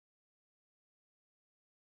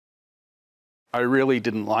I really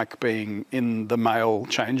didn't like being in the male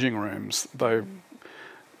changing rooms.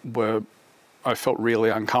 I felt really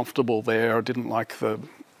uncomfortable there. I didn't like the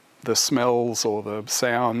smells or the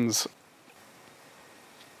sounds.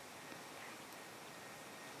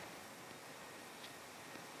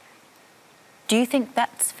 Do you think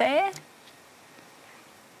that's fair?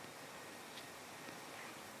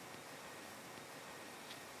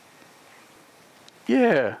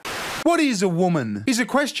 Yeah. What is a woman? Is a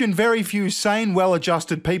question very few sane,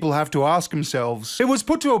 well-adjusted people have to ask themselves. It was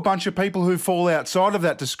put to a bunch of people who fall outside of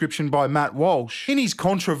that description by Matt Walsh in his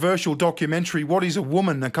controversial documentary What is a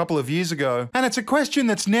Woman a couple of years ago. And it's a question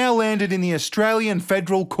that's now landed in the Australian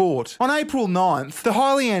Federal Court. On April 9th, the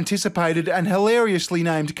highly anticipated and hilariously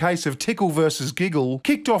named case of Tickle versus Giggle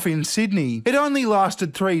kicked off in Sydney. It only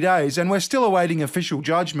lasted 3 days and we're still awaiting official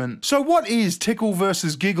judgment. So what is Tickle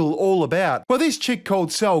versus Giggle all about? Well, this chick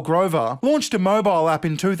called Sal Grover launched a mobile app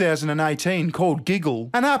in 2018 called Giggle,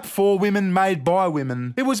 an app for women made by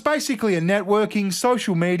women. It was basically a networking,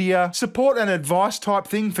 social media, support and advice type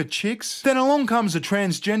thing for chicks. Then along comes a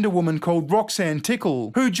transgender woman called Roxanne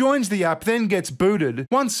Tickle, who joins the app then gets booted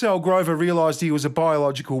once Sal Grover realised he was a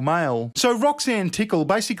biological male. So Roxanne Tickle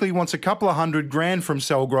basically wants a couple of $100,000 from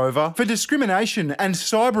Sal Grover for discrimination and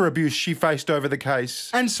cyber abuse she faced over the case.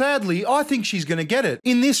 And sadly, I think she's going to get it.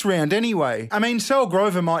 In this round anyway. I mean, Sal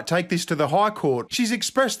Grover might take this to the High Court. She's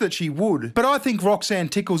expressed that she would, but I think Roxanne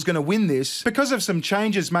Tickle's going to win this because of some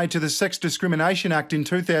changes made to the Sex Discrimination Act in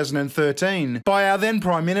 2013 by our then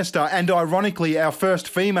Prime Minister and ironically our first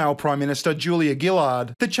female Prime Minister, Julia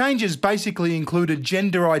Gillard. The changes basically included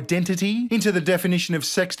gender identity into the definition of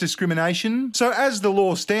sex discrimination. So as the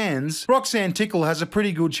law stands, Roxanne Tickle has a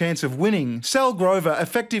pretty good chance of winning. Sal Grover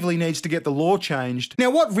effectively needs to get the law changed.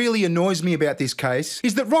 Now what really annoys me about this case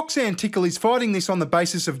is that Roxanne Tickle is fighting this on the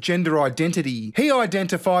basis of gender identity. He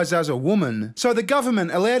identifies as a woman, so the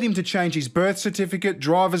government allowed him to change his birth certificate,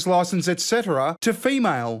 driver's license, etc. to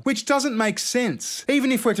female, which doesn't make sense,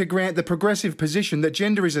 even if we're to grant the progressive position that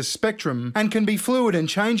gender is a spectrum and can be fluid and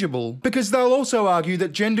changeable, because they'll also argue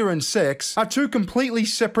that gender and sex are two completely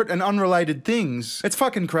separate and unrelated things. It's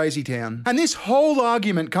fucking crazy town. And this whole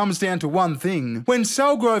argument comes down to one thing. When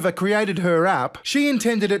Sal Grover created her app, she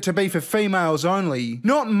intended it to be for females only,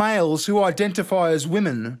 not males who identify as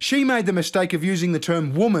women. She made the mistake of using the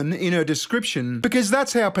term woman in her description because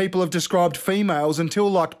that's how people have described females until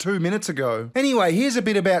like 2 minutes ago. Anyway, here's a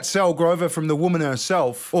bit about Sal Grover from the woman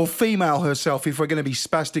herself, or female herself if we're going to be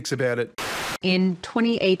spastics about it. In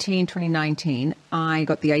 2018, 2019, I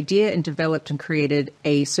got the idea and developed and created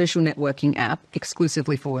a social networking app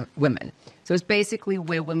exclusively for women. So it's basically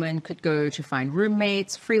where women could go to find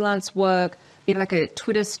roommates, freelance work, like a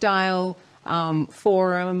Twitter-style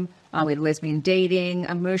forum. We had lesbian dating,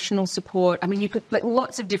 emotional support. I mean, you could, like,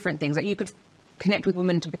 lots of different things. Like, you could connect with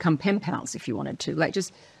women to become pen pals if you wanted to. Like,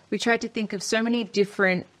 just, we tried to think of so many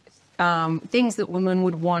different things that women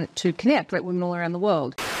would want to connect, like women all around the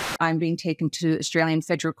world. I'm being taken to Australian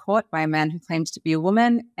Federal Court by a man who claims to be a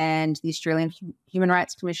woman, and the Australian Human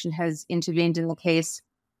Rights Commission has intervened in the case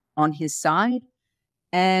on his side.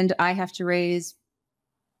 And I have to raise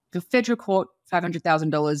the federal court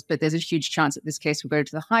 $500,000, but there's a huge chance that this case will go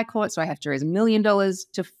to the High Court, so I have to raise $1 million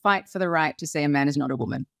to fight for the right to say a man is not a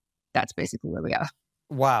woman. That's basically where we are.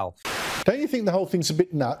 Wow. Don't you think the whole thing's a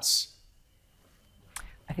bit nuts?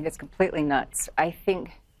 I think it's completely nuts. I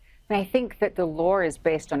think that the law is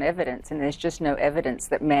based on evidence, and there's just no evidence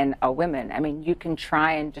that men are women. I mean, you can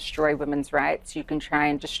try and destroy women's rights, you can try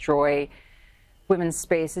and destroy women's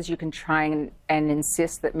spaces, you can try and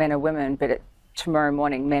insist that men are women, but tomorrow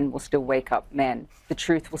morning men will still wake up men. The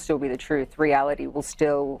truth will still be the truth. Reality will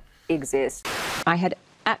still exist. I had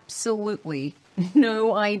absolutely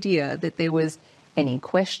no idea that there was any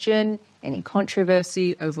question, any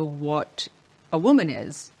controversy over what a woman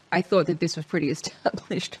is. I thought that this was pretty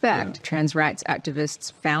established fact. Yeah. Trans rights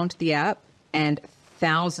activists found the app and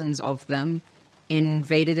thousands of them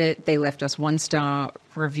invaded it. They left us 1-star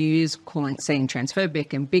reviews saying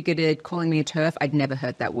transphobic and bigoted, calling me a TERF. I'd never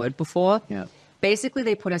heard that word before. Yeah. Basically,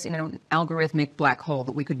 they put us in an algorithmic black hole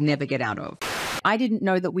that we could never get out of. I didn't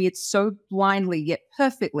know that we had so blindly yet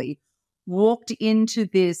perfectly walked into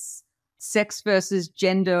this sex versus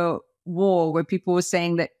gender war where people were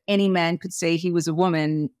saying that any man could say he was a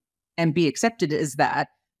woman and be accepted as that.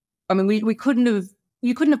 I mean, you couldn't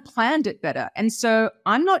have planned it better. And so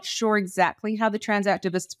I'm not sure exactly how the trans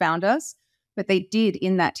activists found us, but they did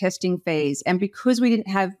in that testing phase. And because we didn't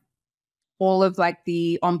have all of like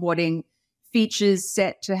the onboarding features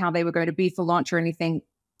set to how they were going to be for launch or anything,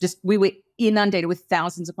 just we were inundated with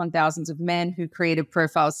thousands upon thousands of men who created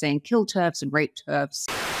profiles saying kill TERFs and rape TERFs.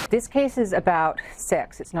 This case is about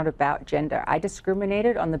sex. It's not about gender. I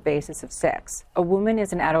discriminated on the basis of sex. A woman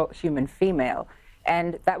is an adult human female,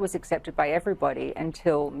 and that was accepted by everybody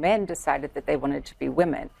until men decided that they wanted to be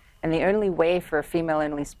women. And the only way for a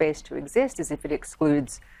female-only space to exist is if it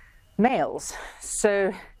excludes males.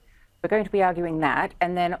 So we're going to be arguing that.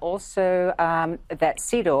 And then also that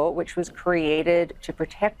CEDAW, which was created to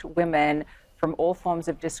protect women from all forms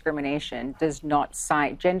of discrimination, does not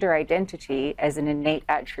cite gender identity as an innate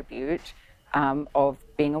attribute of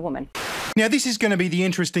being a woman. Now, this is going to be the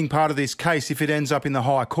interesting part of this case if it ends up in the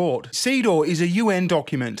High Court. CEDAW is a UN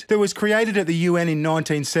document that was created at the UN in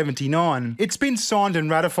 1979. It's been signed and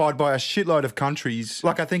ratified by a shitload of countries,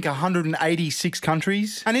 like I think 186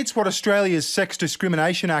 countries, and it's what Australia's Sex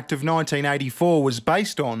Discrimination Act of 1984 was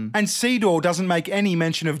based on. And CEDAW doesn't make any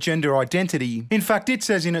mention of gender identity. In fact, it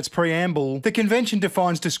says in its preamble, the convention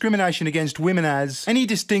defines discrimination against women as any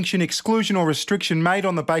distinction, exclusion or restriction made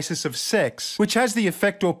on the basis of sex, which has the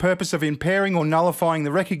effect or purpose of impairing or nullifying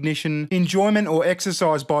the recognition, enjoyment or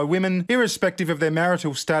exercise by women, irrespective of their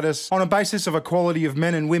marital status, on a basis of equality of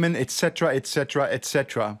men and women, etc, etc,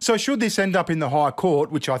 etc. So should this end up in the High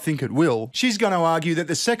Court, which I think it will, she's going to argue that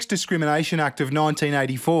the Sex Discrimination Act of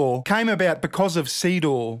 1984 came about because of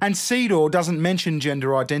CEDAW, and CEDAW doesn't mention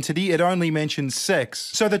gender identity, it only mentions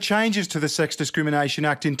sex. So the changes to the Sex Discrimination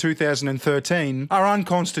Act in 2013 are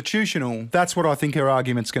unconstitutional. That's what I think her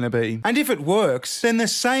argument's going to be. And if it works, then the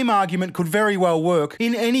same argument could very well work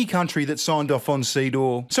in any country that signed off on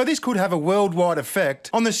CEDAW. So this could have a worldwide effect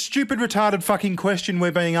on the stupid retarded fucking question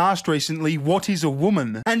we're being asked recently, what is a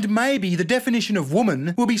woman? And maybe the definition of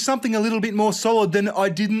woman will be something a little bit more solid than I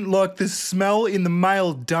didn't like the smell in the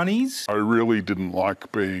male dunnies. I really didn't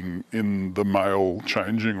like being in the male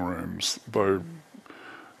changing rooms. I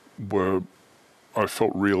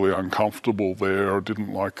felt really uncomfortable there. I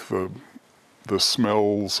didn't like the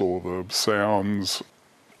smells or the sounds.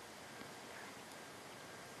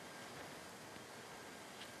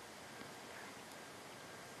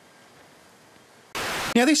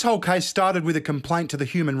 Now, this whole case started with a complaint to the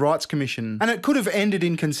Human Rights Commission, and it could have ended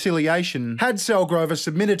in conciliation had Sal Grover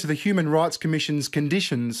submitted to the Human Rights Commission's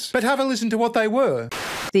conditions. But have a listen to what they were.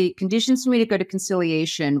 The conditions for me to go to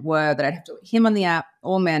conciliation were that I'd have to let him on the app,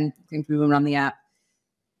 all men, think women on the app,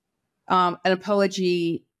 an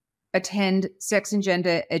apology, attend sex and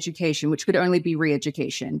gender education, which could only be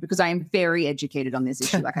re-education, because I am very educated on this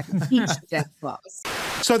issue. Like I can teach the deaf class.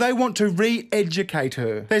 So they want to re-educate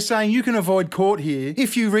her. They're saying you can avoid court here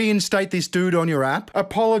if you reinstate this dude on your app,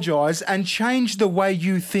 apologise, and change the way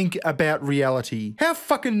you think about reality. How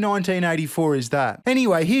fucking 1984 is that?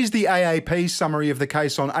 Anyway, here's the AAP's summary of the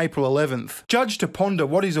case on April 11th. Judge to ponder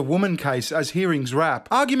what is a woman case as hearings wrap.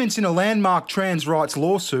 Arguments in a landmark trans rights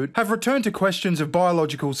lawsuit have returned to questions of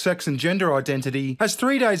biological sex and gender identity as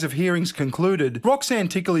 3 days of hearings concluded. Roxanne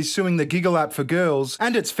Tickle is suing the Giggle App for girls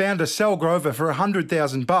and its founder Sal Grover for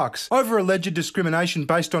 $100,000 over alleged discrimination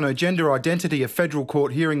based on her gender identity, a federal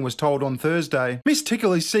court hearing was told on Thursday. Miss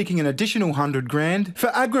Tickle is seeking an additional $100,000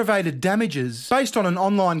 for aggravated damages based on an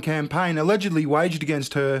online campaign allegedly waged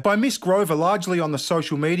against her by Miss Grover largely on the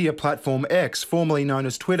social media platform X, formerly known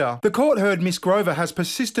as Twitter. The court heard Miss Grover has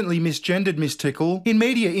persistently misgendered Miss Tickle in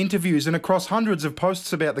media interviews and across hundreds of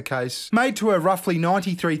posts about the case, made to her roughly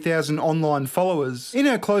 93,000 online followers. In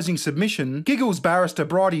her closing submission, Giggle's barrister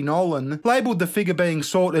Bridie Nolan labelled the figure being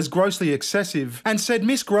sought as grossly excessive and said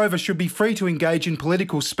Miss Grover should be free to engage in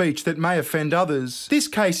political speech that may offend others. This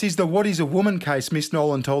case is the what is a woman case, Miss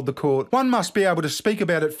Nolan told the court. One must be able to speak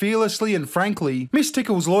about it fearlessly and frankly. Miss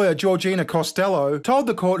Tickle's lawyer Georgina Costello told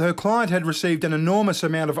the court her client had received an enormous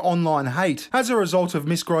amount of online hate as a result of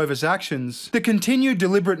Miss Grover's actions. The continued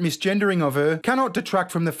deliberate misgendering of her cannot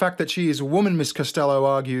detract from the fact that she is a woman, Miss Costello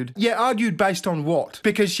argued. Yeah, argued based on what?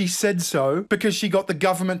 Because she said so? Because she got the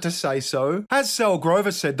government to say so? As Sal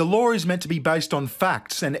Grover said, the law is meant to be based on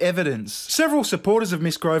facts and evidence. Several supporters of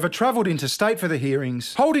Miss Grover travelled interstate for the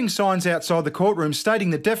hearings, holding signs outside the courtroom stating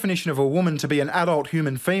the definition of a woman to be an adult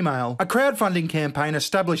human female. A crowdfunding campaign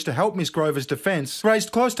established to help Miss Grover's defence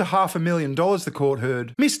raised close to $500,000, the court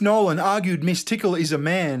heard. Miss Nolan argued Miss Tickle is a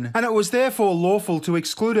man, and it was therefore lawful to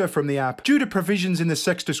exclude her from the app due to provisions in the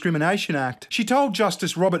Sex Discrimination Act. She told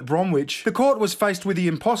Justice Robert Bromwich the court was faced with the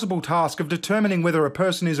impossible task of determining whether a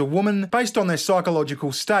person is a woman based on their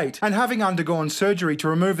psychological state and having undergone surgery to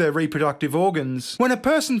remove their reproductive organs. When a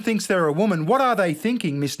person thinks they're a woman, what are they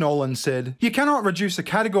thinking, Miss Nolan said. You cannot reduce a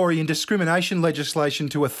category in discrimination legislation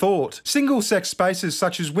to a thought. Single-sex spaces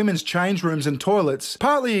such as women's change rooms and toilets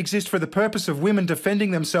partly exist for the purpose of women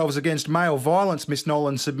defending themselves against male violence, Miss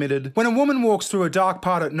Nolan submitted. When a woman walks through a dark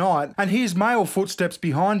part at night and hears male footsteps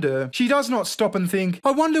behind behind her, she does not stop and think,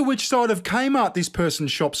 I wonder which side of Kmart this person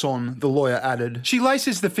shops on, the lawyer added. She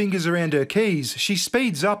laces the fingers around her keys. She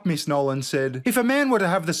speeds up, Miss Nolan said. If a man were to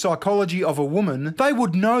have the psychology of a woman, they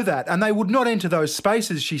would know that and they would not enter those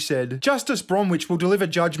spaces, she said. Justice Bromwich will deliver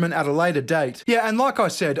judgment at a later date. Yeah, and like I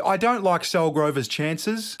said, I don't like Sal Grover's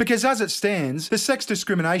chances, because as it stands, the Sex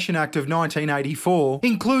Discrimination Act of 1984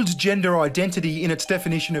 includes gender identity in its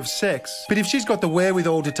definition of sex. But if she's got the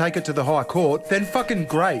wherewithal to take it to the High Court, then fucking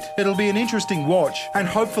great. It'll be an interesting watch, and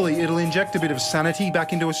hopefully it'll inject a bit of sanity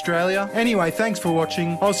back into Australia. Anyway, thanks for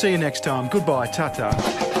watching. I'll see you next time. Goodbye, ta-ta.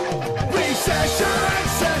 Recession,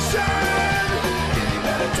 session.